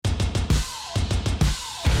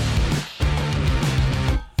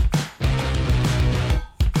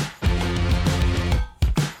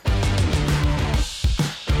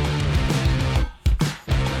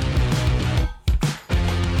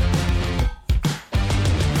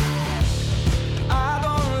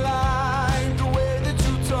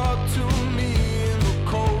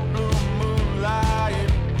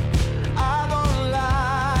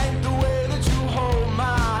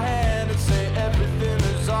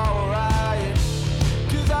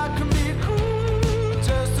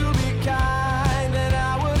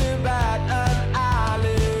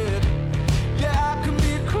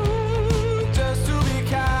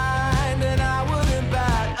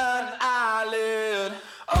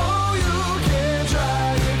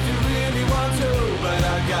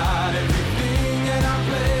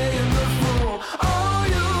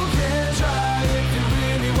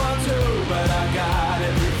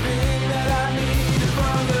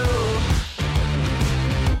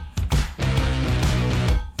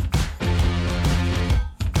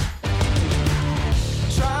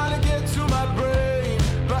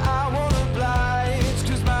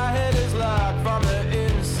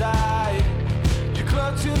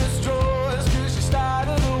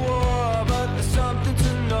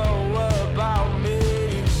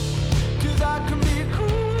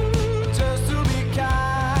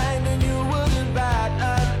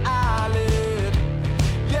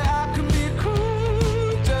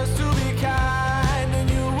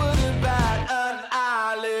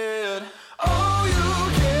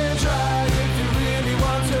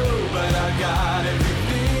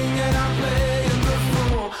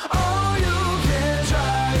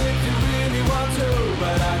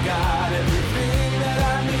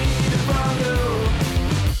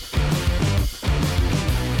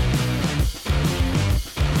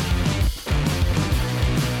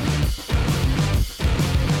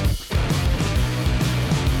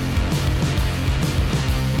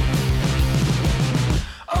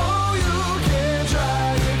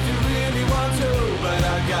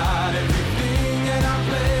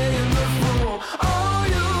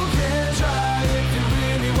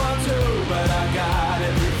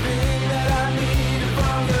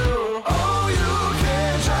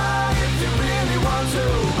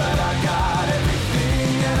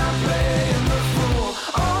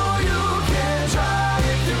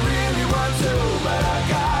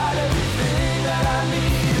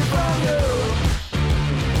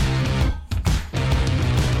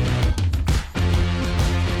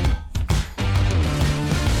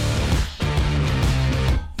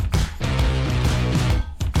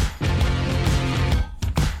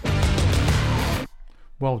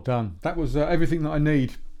Well done. That was Everything That I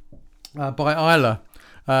Need by Isla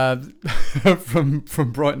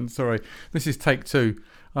from Brighton. Sorry, this is take 2,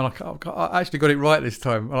 and I actually got it right this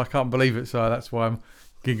time, and I can't believe it. So that's why I'm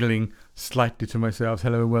giggling slightly to myself.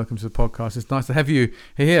 Hello and welcome to the podcast. It's nice to have you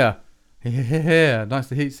here. Nice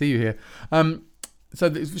to see you here. So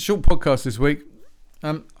it's a short podcast this week.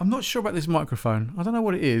 I'm not sure about this microphone. I don't know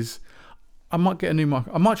what it is. I might get a new mic.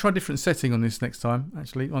 I might try a different setting on this next time.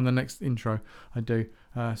 Actually, on the next intro, I do.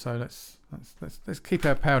 So let's keep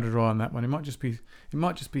our powder dry on that one. It might just be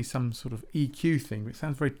some sort of EQ thing, but it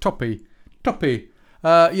sounds very toppy.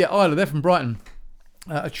 Isla, they're from Brighton.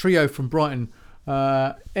 A trio from Brighton.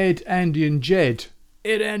 Ed, Andy, and Jed.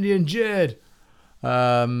 That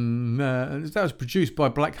was produced by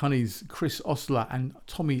Black Honey's Chris Osler and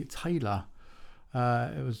Tommy Taylor.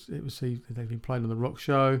 They've been played on the Rock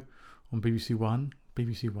Show, on BBC One,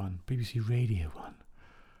 BBC Radio 1.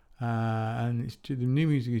 And the new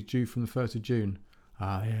music is due from the 1st of June.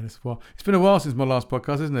 That's well. It's been a while since my last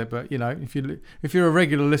podcast, isn't it? But you know, if you're a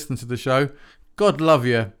regular listener to the show, God love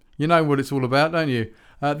you. You know what it's all about, don't you?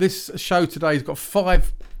 This show today's got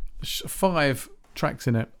five tracks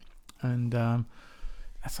in it, and I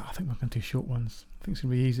think we're going to do short ones. I think it's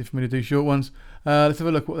going to be easy for me to do short ones. Let's have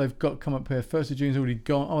a look what they've got come up here. 1st of June's already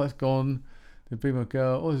gone. Oh, that's gone. The Be My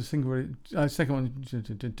Girl. Oh, there's a single. Second one.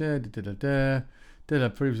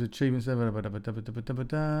 Previous achievements. And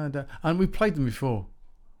we've played them before.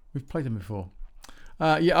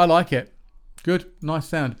 I like it. Good, nice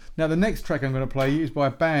sound. Now the next track I'm going to play is by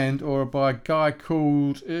a band or by a guy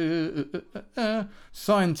called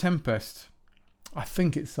Cyan Tempest. I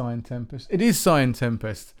think it's Cyan Tempest. It is Cyan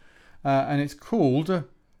Tempest, and it's called.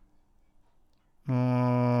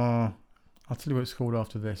 I'll tell you what it's called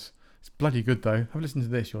after this. It's bloody good though. Have a listen to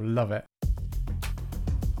this. You'll love it.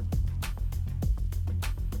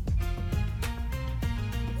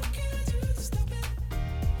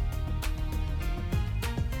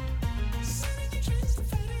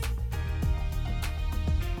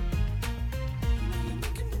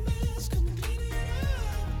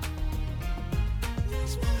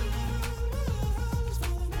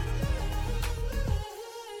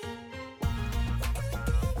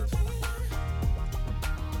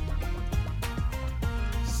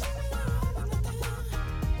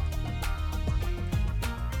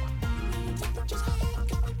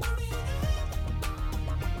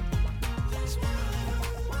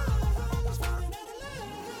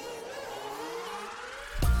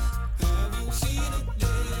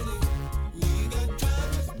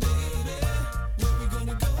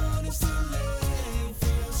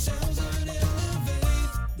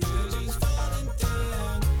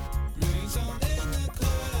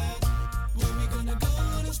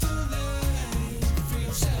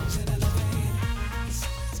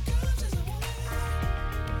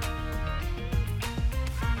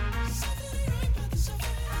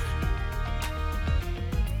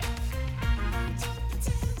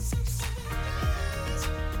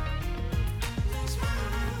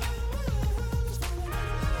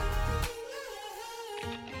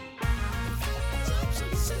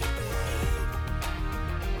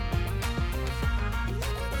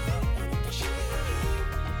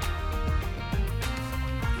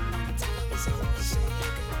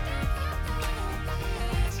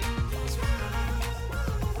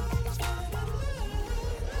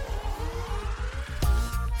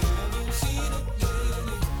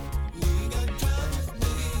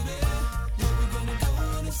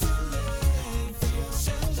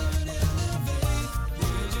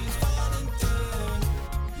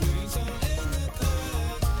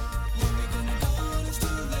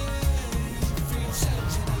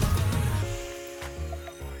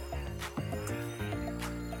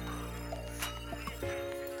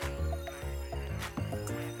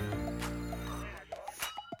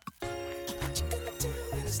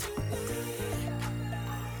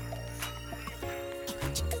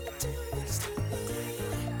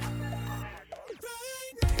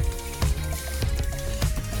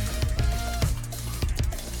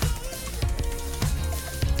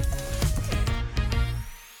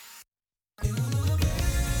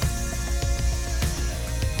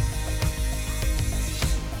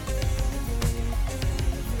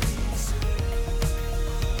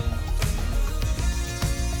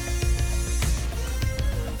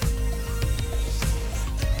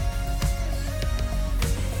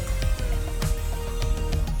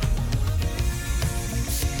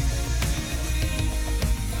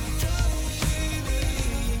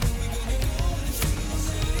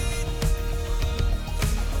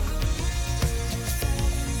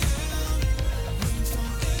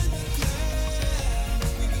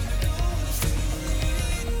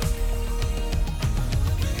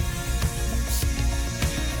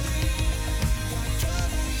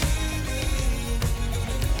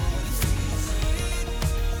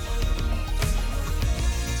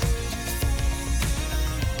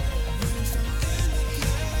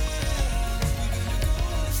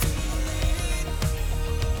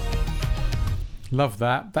 Love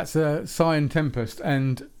that. That's a Cyan Tempest,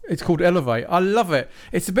 and it's called Elevate. I love it.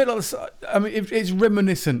 It's a bit like, I mean, it's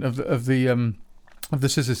reminiscent of the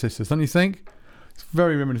Scissor Sisters, don't you think? It's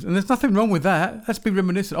very reminiscent, and there's nothing wrong with that. Let's be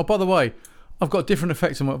reminiscent. Oh, by the way, I've got different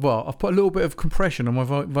effects on my. Well, I've put a little bit of compression on my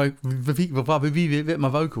vocals.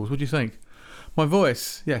 What do you think? My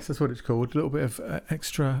voice, yes, that's what it's called. A little bit of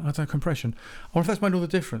extra, I don't know, compression. I wonder if that's made all the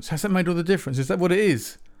difference. Has that made all the difference? Is that what it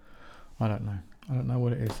is? I don't know. I don't know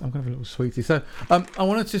what it is. I'm going to have a little sweetie. So I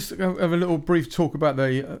want to just have a little brief talk about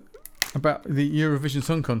the Eurovision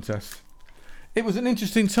Song Contest. It was an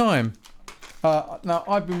interesting time. Now,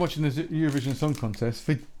 I've been watching the Eurovision Song Contest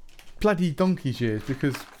for bloody donkey's years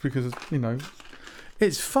because you know,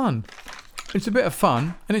 it's fun. It's a bit of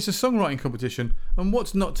fun, and it's a songwriting competition. And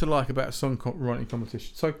what's not to like about a songwriting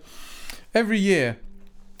competition? So every year,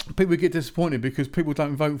 people get disappointed because people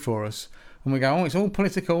don't vote for us. And we go, oh, it's all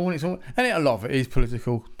political, and a lot of it is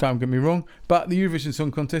political, don't get me wrong, but the Eurovision Song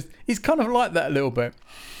Contest is kind of like that a little bit.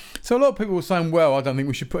 So a lot of people were saying, well, I don't think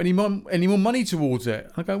we should put any more money towards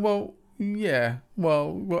it. I go, well, yeah,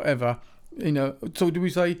 well, whatever. You know, so do we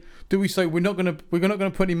say we're not gonna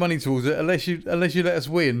put any money towards it unless you let us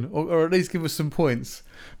win, or at least give us some points?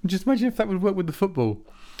 Just imagine if that would work with the football.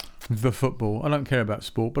 The football. I don't care about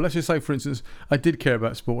sport, but let's just say, for instance, I did care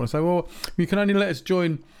about sport, and I say, well, you can only let us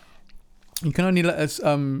join. You can only let us,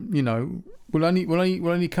 you know, we'll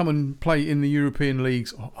only come and play in the European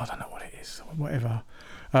leagues. Oh, I don't know what it is, whatever.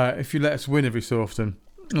 If you let us win every so often,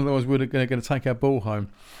 otherwise we're going to take our ball home.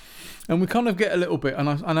 And we kind of get a little bit, and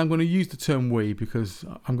I'm going to use the term "we" because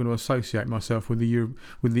I'm going to associate myself with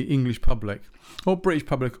the English public or British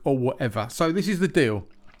public or whatever. So this is the deal.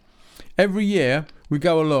 Every year we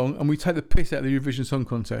go along and we take the piss out of the Eurovision Song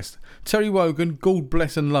Contest. Terry Wogan, God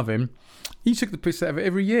bless and love him, he took the piss out of it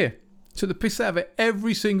every year. Took the piss out of it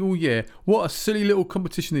every single year. What a silly little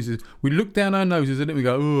competition this is. We look down our noses at it and we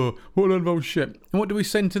go, oh, what a load of old shit. And what do we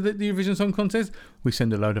send to the Eurovision Song Contest? We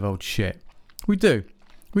send a load of old shit. We do.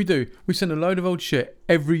 We send a load of old shit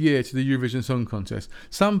every year to the Eurovision Song Contest.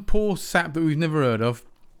 Some poor sap that we've never heard of,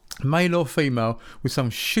 male or female, with some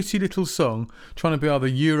shitty little song trying to be either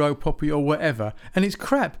Euro, poppy or whatever, and it's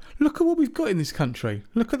crap. Look at what we've got in this country.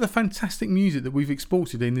 Look at the fantastic music that we've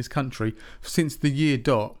exported in this country since the year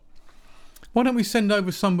dot. Why don't we send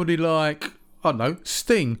over somebody like, I don't know,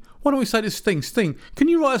 Sting? Why don't we say to Sting, can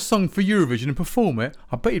you write a song for Eurovision and perform it?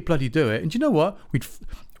 I bet he'd bloody do it. And do you know what?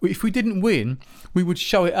 If we didn't win, we would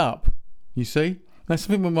show it up. You see? Now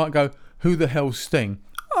some people might go, who the hell's Sting?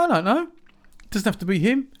 I don't know. It doesn't have to be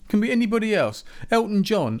him. It can be anybody else. Elton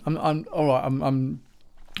John. I'm all right.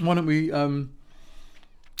 Why don't we? I'm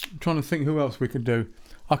trying to think who else we could do.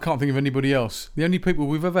 I can't think of anybody else. The only people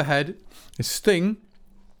we've ever had is Sting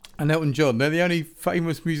and Elton John. They're the only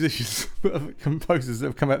famous musicians, composers that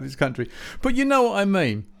have come out of this country. But you know what I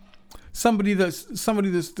mean. Somebody that's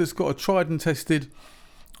got a tried and tested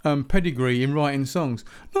pedigree in writing songs.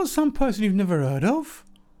 Not some person you've never heard of.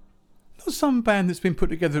 Not some band that's been put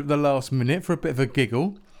together at the last minute for a bit of a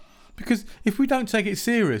giggle. Because if we don't take it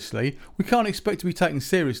seriously, we can't expect to be taken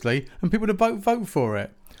seriously and people to vote for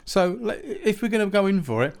it. So if we're going to go in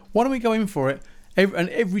for it, why don't we go in for it? And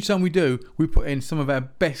every time we do, we put in some of our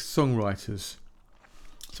best songwriters,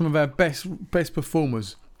 some of our best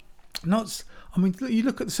performers. You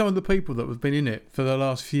look at some of the people that have been in it for the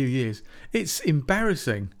last few years. It's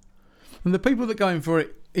embarrassing. And the people that go in for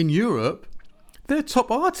it in Europe, they're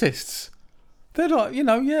top artists. They're like,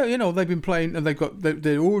 they've been playing and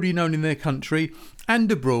they're already known in their country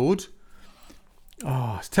and abroad.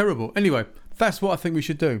 Oh, it's terrible. Anyway, that's what I think we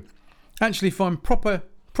should do. Actually find proper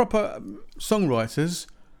songwriters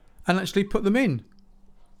and actually put them in.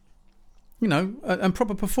 And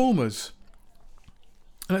proper performers.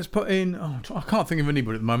 And let's put in... I can't think of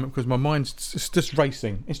anybody at the moment because my mind's just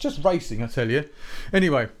racing. It's just racing, I tell you.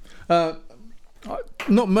 Anyway, not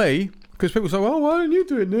me, because people say, well, why don't you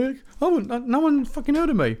do it, Nick? No one fucking heard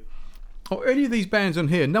of me. Or any of these bands on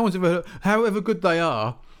here, no one's ever heard, however good they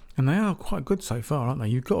are, and they are quite good so far, aren't they?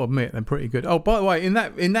 You've got to admit, they're pretty good. Oh, by the way, in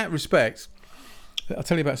that respect, I'll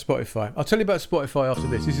tell you about Spotify. I'll tell you about Spotify after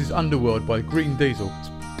this. This is Underworld by Green Diesel. It's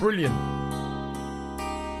brilliant.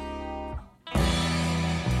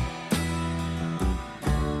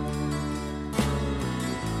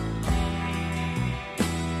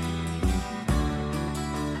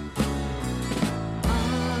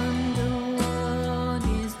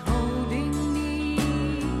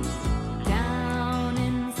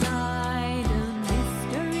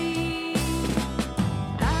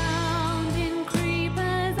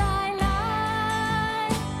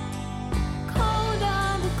 Cold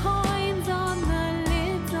on the coins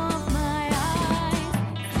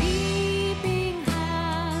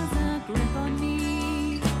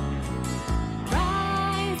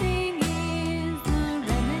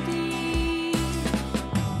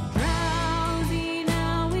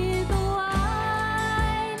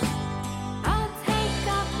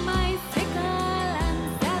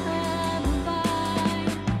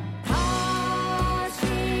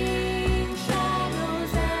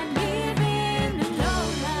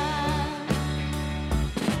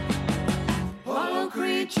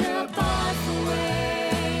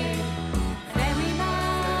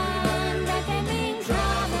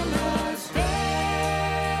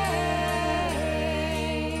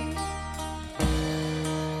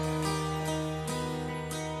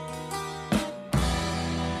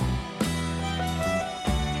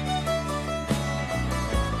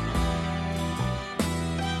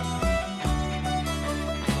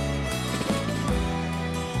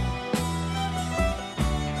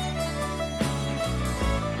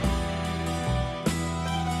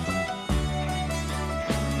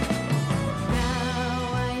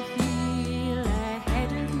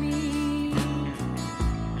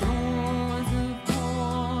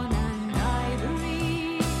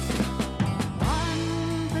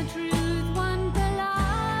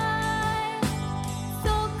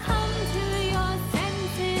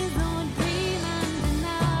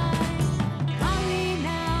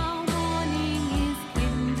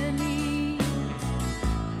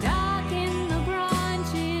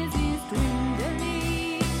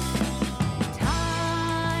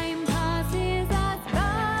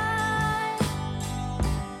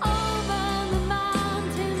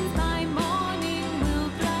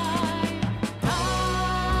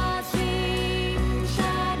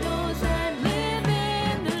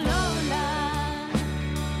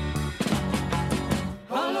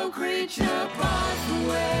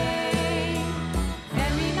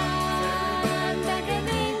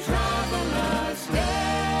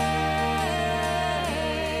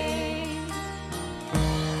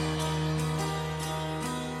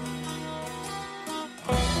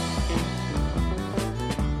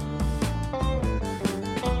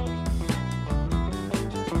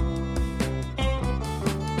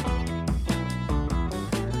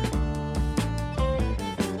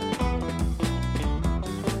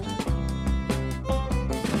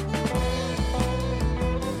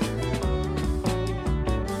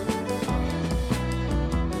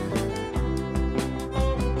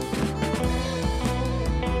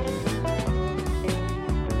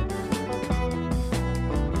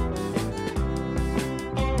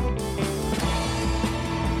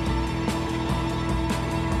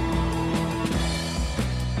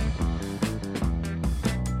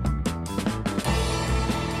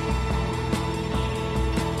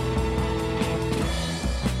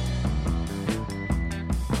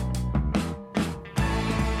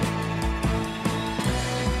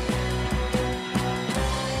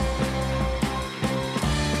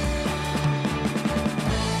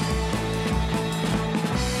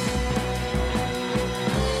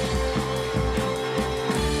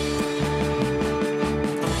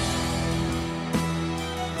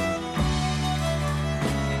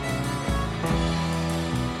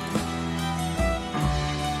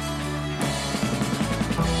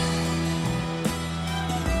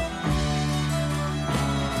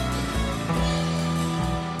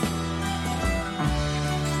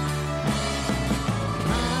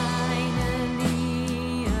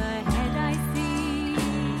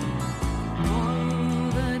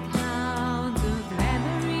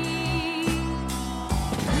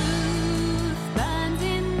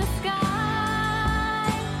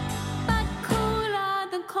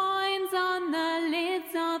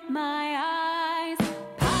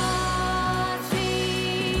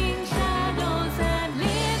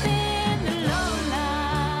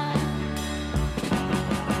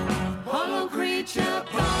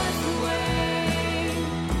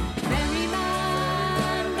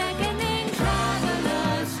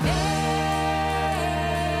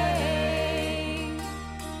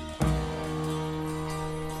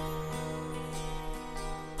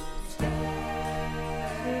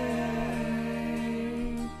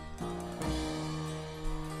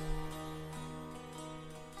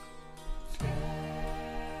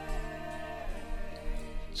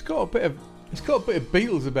It's got a bit of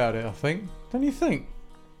Beatles about it, I think. Don't you think?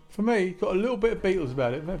 For me, it's got a little bit of Beatles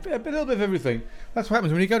about it. A little bit of everything. That's what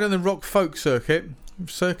happens when you go down the rock folk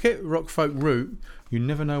rock folk route. You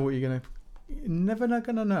never know what you're gonna. You're never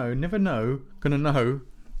gonna know. You're never gonna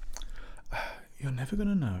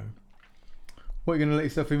know what you're gonna let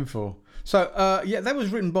yourself in for. So that was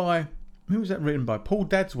written by. Who was that written by? Paul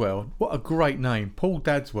Dadswell. What a great name, Paul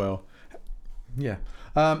Dadswell. Yeah,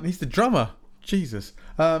 he's the drummer. Jesus,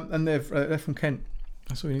 and they're from Kent.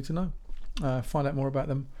 That's all you need to know. Find out more about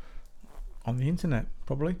them on the internet,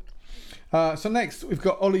 probably. So next we've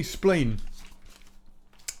got Ollie Spleen,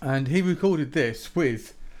 and he recorded this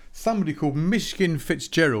with somebody called Mishkin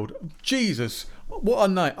Fitzgerald. Jesus, what a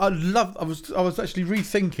name! I was actually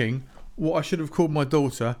rethinking what I should have called my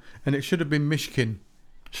daughter, and it should have been Mishkin.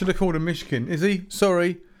 Should have called her Mishkin. Is he?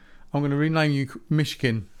 Sorry, I'm going to rename you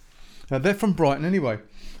Mishkin. They're from Brighton anyway.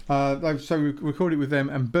 So we recorded with them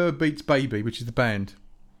and Bird Beats Baby, which is the band,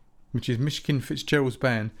 which is Mishkin Fitzgerald's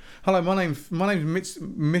band. Hello, my name's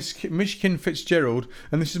Mishkin Fitzgerald,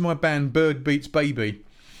 and this is my band Bird Beats Baby,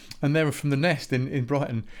 and they're from the Nest in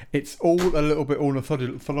Brighton. It's all a little bit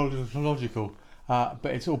ornithological, but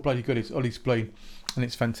it's all bloody good. It's Ollie Spleen, and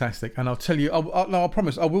it's fantastic. And I'll tell you, I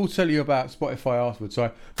promise, I will tell you about Spotify afterwards.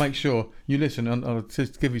 So make sure you listen, and I'll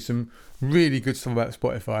just give you some really good stuff about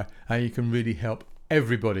Spotify, and you can really help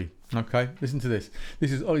everybody. Okay, listen to this.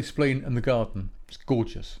 This is Ollie Spleen and The Garden. It's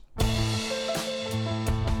gorgeous.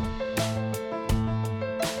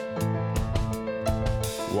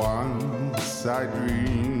 Once I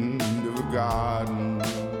dreamed of a garden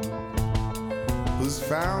whose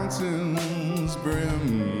fountains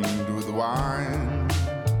brimmed with wine,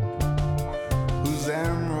 whose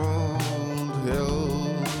emerald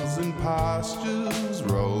hills and pastures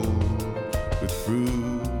rolled with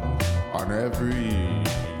fruit on every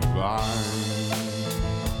vine,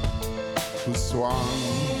 who swung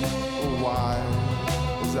wide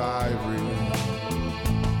as ivory,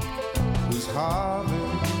 whose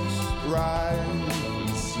harvest ripe and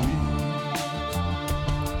sweet.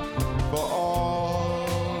 For all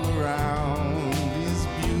around these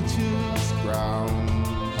beauteous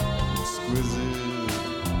grounds, exquisite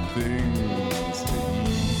things to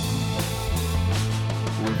eat.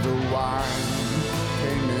 With the wine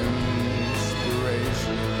came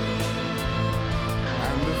inspiration,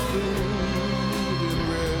 and the food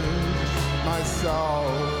enriched my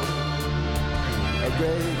soul. A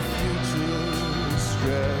great future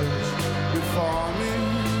stretched before me,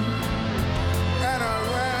 and I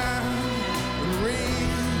ran and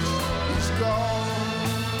reached each goal.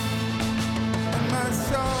 And my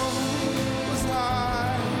soul was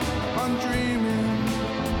high on dreaming,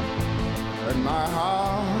 and my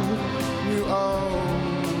heart knew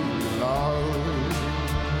only love.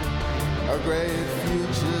 A great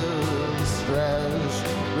future stretched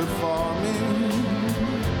before me,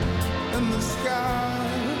 and the sky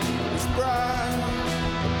is bright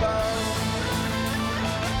above.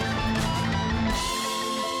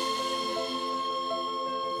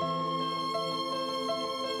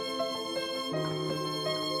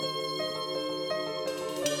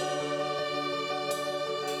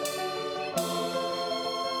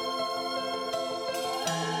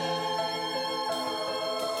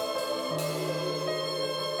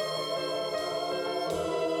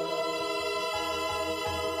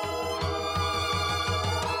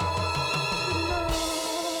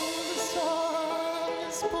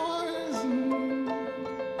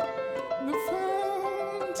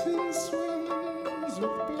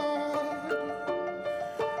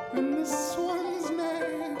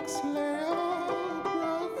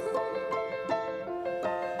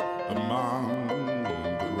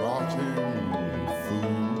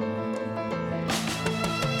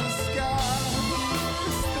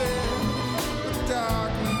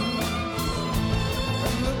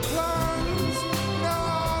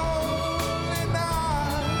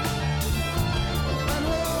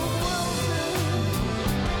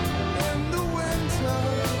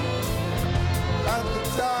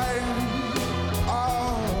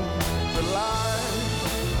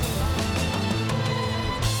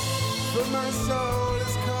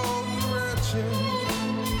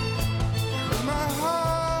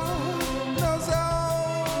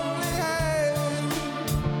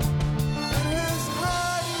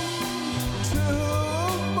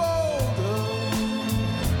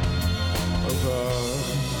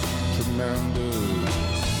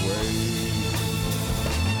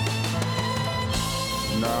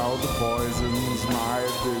 Now the poison's my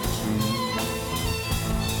addiction.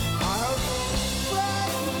 I have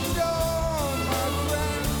frightened all my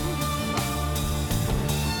friends.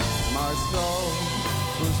 My soul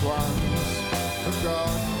was once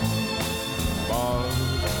forgotten, but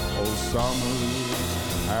old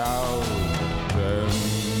summers have been.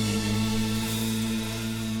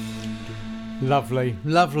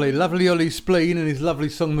 Lovely Ollie Spleen and his lovely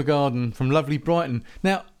song The Garden from lovely Brighton.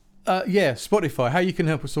 Now, Spotify, how you can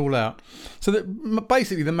help us all out. So that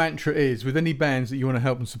basically the mantra is, with any bands that you want to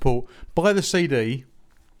help and support, buy the CD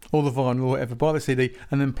or the vinyl or whatever, buy the CD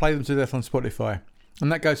and then play them to death on Spotify.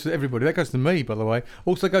 And that goes to everybody. That goes to me, by the way.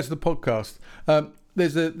 Also goes to the podcast.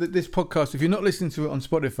 There's this podcast, if you're not listening to it on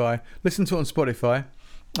Spotify, listen to it on Spotify.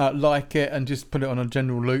 Like it and just put it on a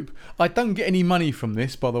general loop. I don't get any money from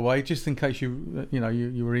this, by the way, just in case you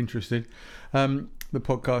were interested. The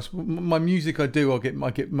podcast, my music, I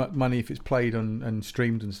get money if it's played and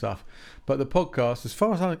streamed and stuff. But the podcast, as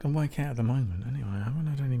far as I can work out at the moment, anyway, I haven't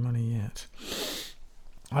had any money yet.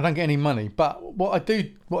 I don't get any money, but what I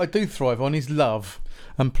do thrive on is love,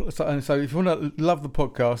 and so if you want to love the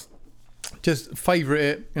podcast, just favourite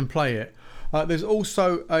it and play it. There's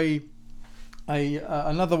also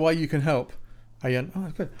another way you can help.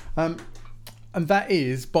 That's good. And that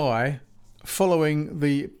is by following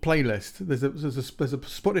the playlist. There's a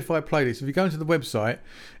Spotify playlist. If you go into the website,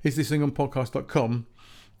 it's thisthingOnPodcast.com.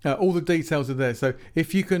 All the details are there. So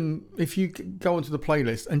if you go onto the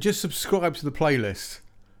playlist and just subscribe to the playlist,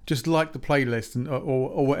 just like the playlist and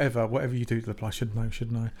or whatever you do to the play. Should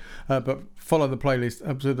know. But follow the playlist.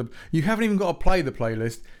 You haven't even got to play the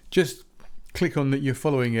playlist. Just click on that you're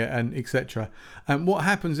following it and etc. And what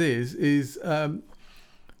happens is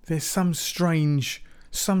there's some strange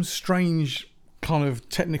kind of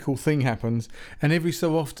technical thing happens, and every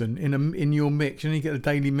so often in your mix, you get a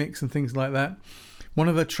daily mix and things like that, one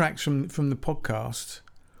of the tracks from the podcast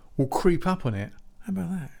will creep up on it. How about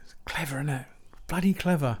that? It's clever, isn't it? Bloody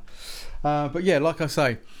clever. But yeah, like I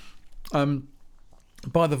say,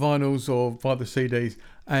 buy the vinyls or buy the CDs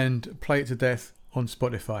and play it to death on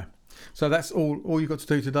Spotify. So that's all you've got to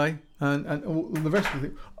do today, and all the rest of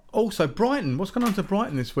it. Also, Brighton. What's going on to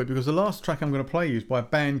Brighton this week? Because the last track I'm going to play you is by a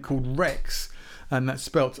band called Rex, and that's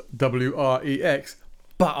spelt WREX.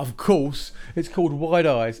 But of course, it's called Wide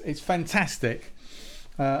Eyes. It's fantastic.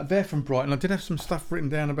 They're from Brighton. I did have some stuff written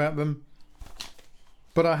down about them,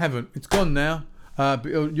 but I haven't. It's gone now. But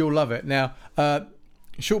you'll love it. Now,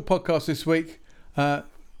 short podcast this week. But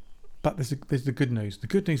there's the good news. The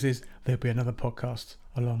good news is there'll be another podcast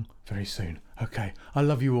along very soon. Okay, I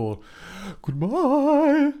love you all.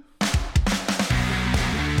 Goodbye.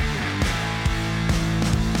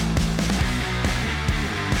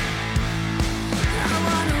 I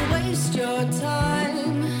wanna waste your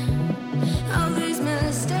time. All these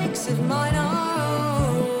mistakes of mine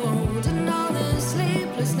are old, and all the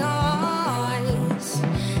sleepless nights,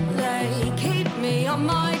 they keep me on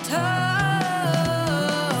my toes.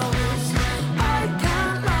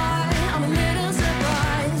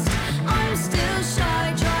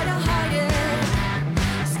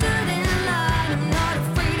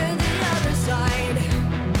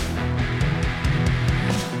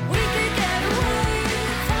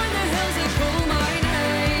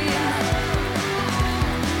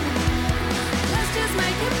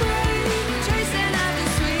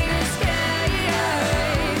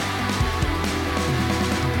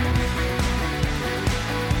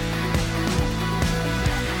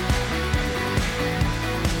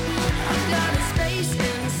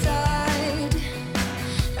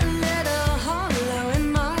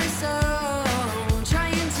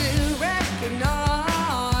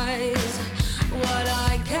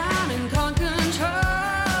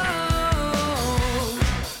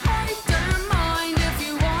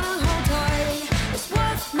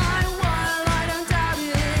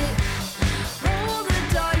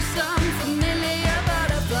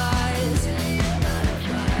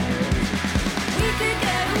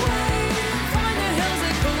 Find the hills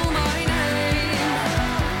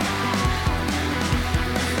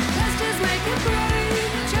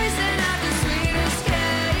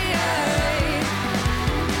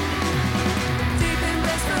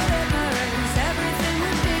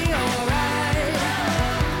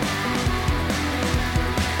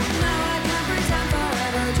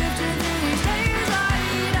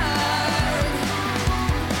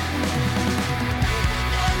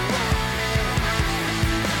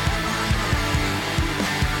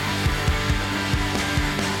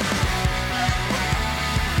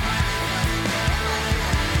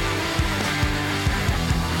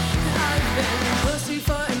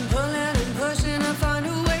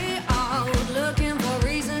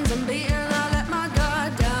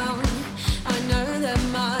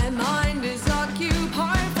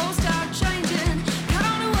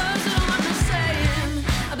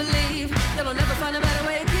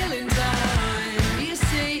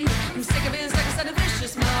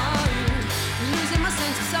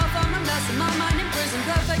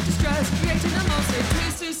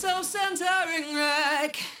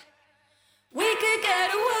get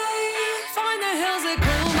away. Find the hills that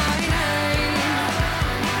call my name.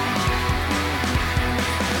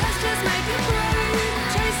 Let's just make a break,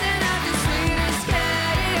 chasing out the sweet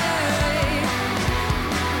escape.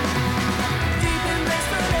 Deep in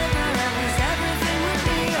blissful ignorance, everything will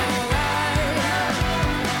be alright.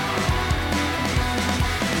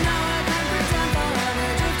 Now I can pretend forever,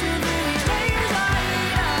 drifting through these days I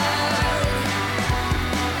die.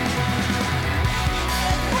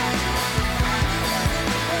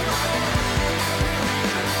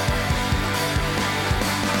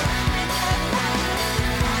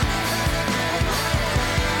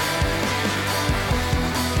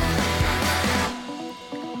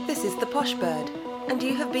 This is The Posh Bird, and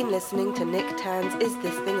you have been listening to Nick Tan's Is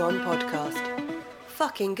This Thing On podcast.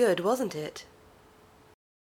 Fucking good, wasn't it?